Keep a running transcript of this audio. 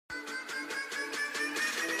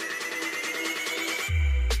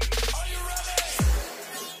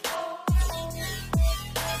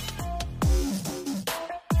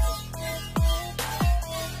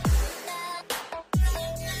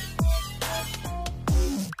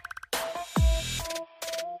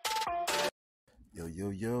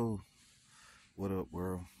Yo, what up,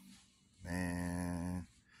 world? Man,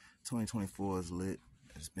 2024 is lit.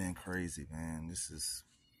 It's been crazy, man. It's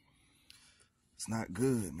not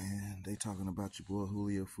good, man. They talking about your boy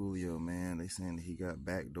Julio, Foolio, man. They saying that he got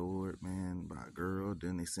backdoored, man, by a girl.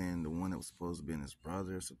 Then they saying the one that was supposed to be his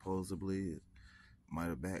brother, supposedly, might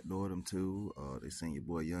have backdoored him too. They saying your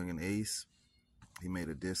boy Young and Ace, he made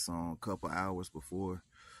a diss song a couple hours before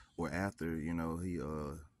or after, you know, he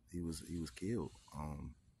was killed.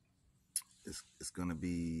 It's gonna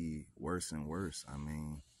be worse and worse. I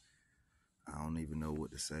mean, I don't even know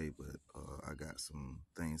what to say, but I got some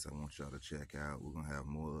things I want y'all to check out. We're gonna have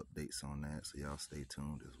more updates on that, so y'all stay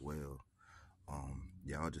tuned as well.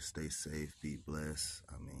 Y'all just stay safe, be blessed.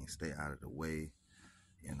 I mean, stay out of the way.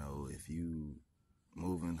 You know, if you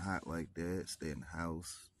moving hot like that, stay in the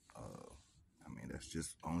house. I mean, that's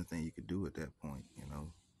just the only thing you could do at that point, you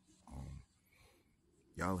know.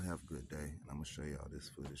 Y'all have a good day, and I'm gonna show y'all this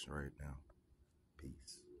footage right now.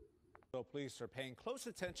 Peace. Police are paying close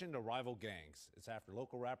attention to rival gangs. It's after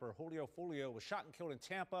local rapper Julio Foolio was shot and killed in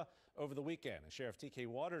Tampa over the weekend. And Sheriff TK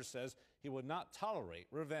Waters says he would not tolerate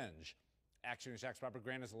revenge. Action News Jack's Robert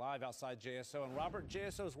Grant is live outside JSO. And Robert,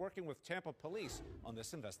 JSO is working with Tampa police on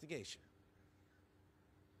this investigation.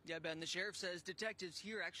 Yeah, Ben, the sheriff says detectives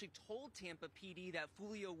here actually told Tampa PD that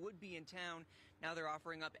Foolio would be in town. Now they're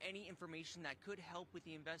offering up any information that could help with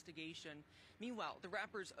the investigation. Meanwhile, the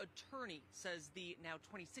rapper's attorney says the now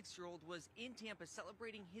 26-year-old was in Tampa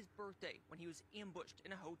celebrating his birthday when he was ambushed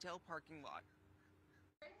in a hotel parking lot.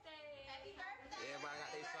 Happy birthday! Everybody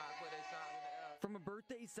got their song, put their song in the air. From a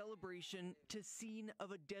birthday celebration to scene of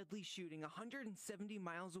a deadly shooting 170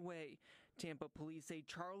 miles away, Tampa police say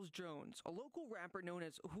Charles Jones, a local rapper known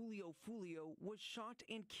as Julio Foolio, was shot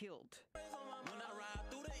and killed. When I ride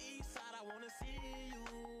through the east side, I wanna see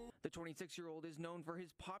you. The 26-year-old is known for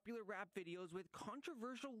his popular rap videos with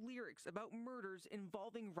controversial lyrics about murders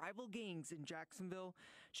involving rival gangs in Jacksonville.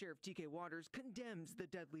 Sheriff TK Waters condemns the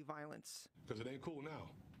deadly violence. Because it ain't cool now.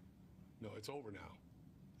 No, it's over now.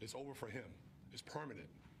 It's over for him. It's permanent.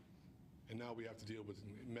 And now we have to deal with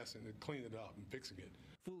messing and cleaning it up and fixing it.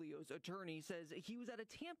 Foolio's attorney says he was at a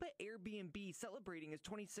Tampa Airbnb celebrating his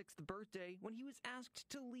 26th birthday when he was asked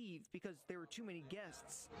to leave because there were too many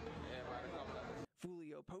guests.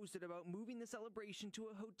 Foolio posted about moving the celebration to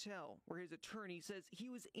a hotel where his attorney says he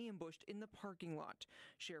was ambushed in the parking lot.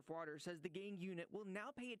 Sheriff Waters says the gang unit will now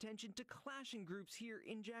pay attention to clashing groups here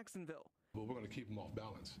in Jacksonville. But we're going to keep them off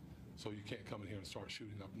balance. So you can't come in here and start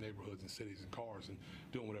shooting up neighborhoods and cities and cars and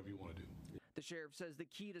doing whatever you want to do. The sheriff says the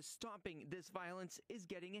key to stopping this violence is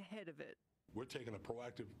getting ahead of it. We're taking a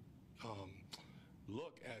proactive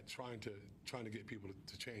look at trying to get people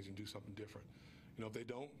to change and do something different. You know, if they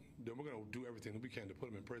don't, then we're going to do everything that we can to put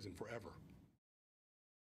them in prison forever.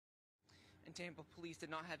 And Tampa police did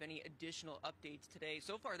not have any additional updates today.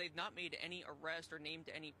 So far, they've not made any arrest or named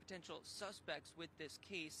any potential suspects with this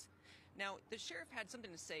case. Now, the sheriff had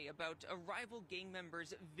something to say about a rival gang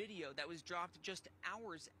member's video that was dropped just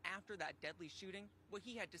hours after that deadly shooting. What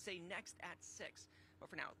he had to say next at 6. But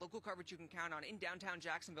for now, local coverage you can count on in downtown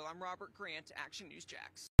Jacksonville. I'm Robert Grant, Action News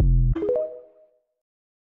Jax.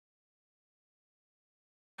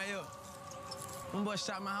 Right here. One boy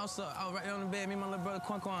shot my house up. I was right there on the bed, me and my little brother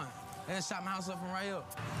Quan. They shot my house up from right here.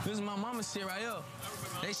 This is my mama's shit right here.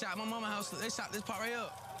 They shot my mama's house. They shot this part right here.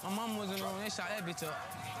 My mama was in the room. They shot that bitch up.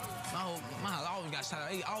 My house always got shot up.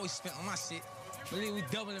 They always spent on my shit. But then we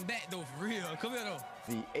doubling back though, for real. Come here though.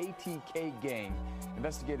 The ATK gang.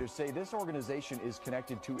 Investigators say this organization is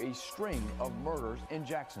connected to a string of murders in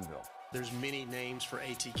Jacksonville. There's many names for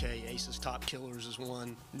ATK. Ace's Top Killers is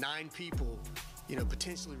one. 9 people, you know,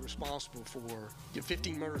 potentially responsible for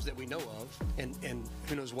 15 murders that we know of, and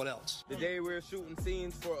who knows what else. The day we were shooting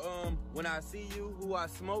scenes for When I See You, Who I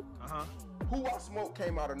Smoke. Who I Smoke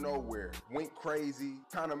came out of nowhere, went crazy,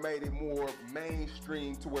 kind of made it more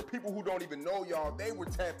mainstream to where people who don't even know y'all, they were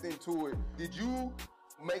tapped into it. Did you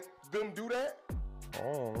make them do that? I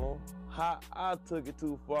don't know. I took it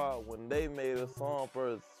too far when they made a song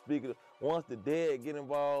for a speaker. Once the dead get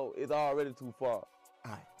involved, it's already too far.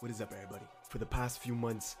 Hi, what is up everybody? For the past few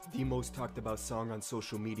months, the most talked about song on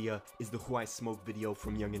social media is the Who I Smoke video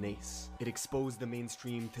from Young and Ace. It exposed the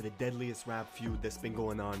mainstream to the deadliest rap feud that's been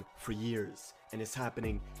going on for years. and it's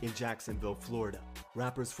happening in Jacksonville, Florida.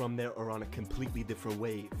 Rappers from there are on a completely different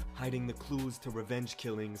wave, hiding the clues to revenge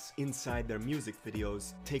killings inside their music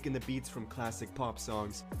videos, taking the beats from classic pop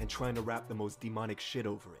songs, and trying to rap the most demonic shit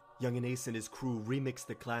over it. Young and Ace and his crew remixed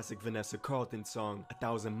the classic Vanessa Carlton song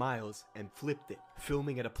 1,000 Miles and flipped it,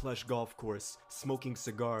 filming at a plush golf course, smoking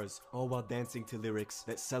cigars, all while dancing to lyrics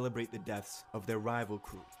that celebrate the deaths of their rival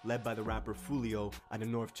crew, led by the rapper Foolio out of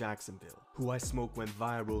North Jacksonville. Who I Smoke went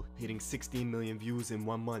viral, hitting 16 million views in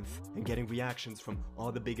 1 month and getting reactions from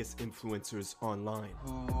all the biggest influencers online.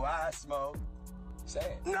 Who I Smoke. Say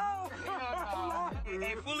it. No!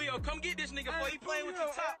 Hey, Foolio, come get this nigga before he playing with your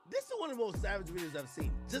top. This is one of the most savage videos I've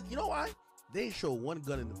seen. Just, you know why? They ain't show one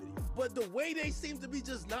gun in the video. But the way they seem to be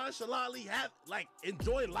just nonchalantly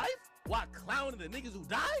enjoying life while clowning the niggas who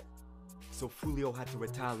died? So Foolio had to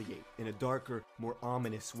retaliate in a darker, more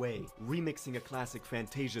ominous way, remixing a classic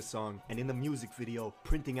Fantasia song and in the music video,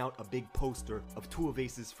 printing out a big poster of 2 of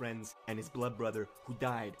Ace's friends and his blood brother who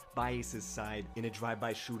died by Ace's side in a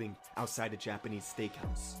drive-by shooting outside a Japanese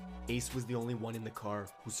steakhouse. Ace was the only one in the car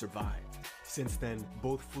who survived. Since then,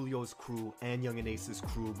 both Foolio's crew and Young and Ace's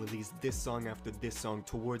crew released this song after this song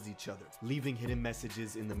towards each other, leaving hidden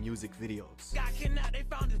messages in the music videos. Got kidnapped, they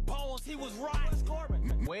found his bones, he was right.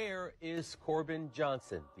 Where is Corbin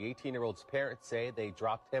Johnson? The 18-year-old's parents say they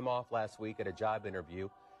dropped him off last week at a job interview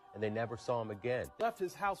and they never saw him again. Left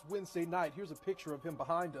his house Wednesday night. Here's a picture of him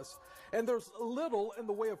behind us. And there's little in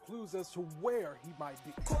the way of clues as to where he might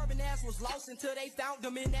be. Corbin ass was lost until they found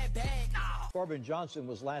him in that bag. Corbin Johnson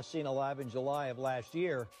was last seen alive in July of last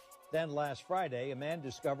year. Then last Friday, a man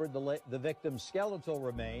discovered the victim's skeletal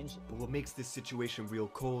remains. But what makes this situation real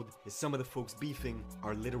cold is some of the folks beefing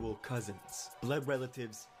are literal cousins. Blood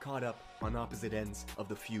relatives caught up on opposite ends of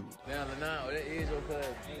the feud. Now, that is your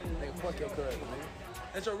cousin. Nigga, fuck your cousin, nigga.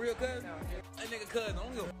 That's your real cousin? That nigga cousin, I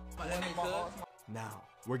don't give a fuck that nigga cousin. Now,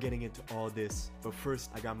 we're getting into all this, but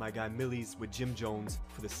first I got my guy Millies with Jim Jones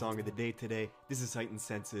for the song of the day today. This is Heightened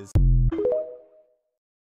Senses.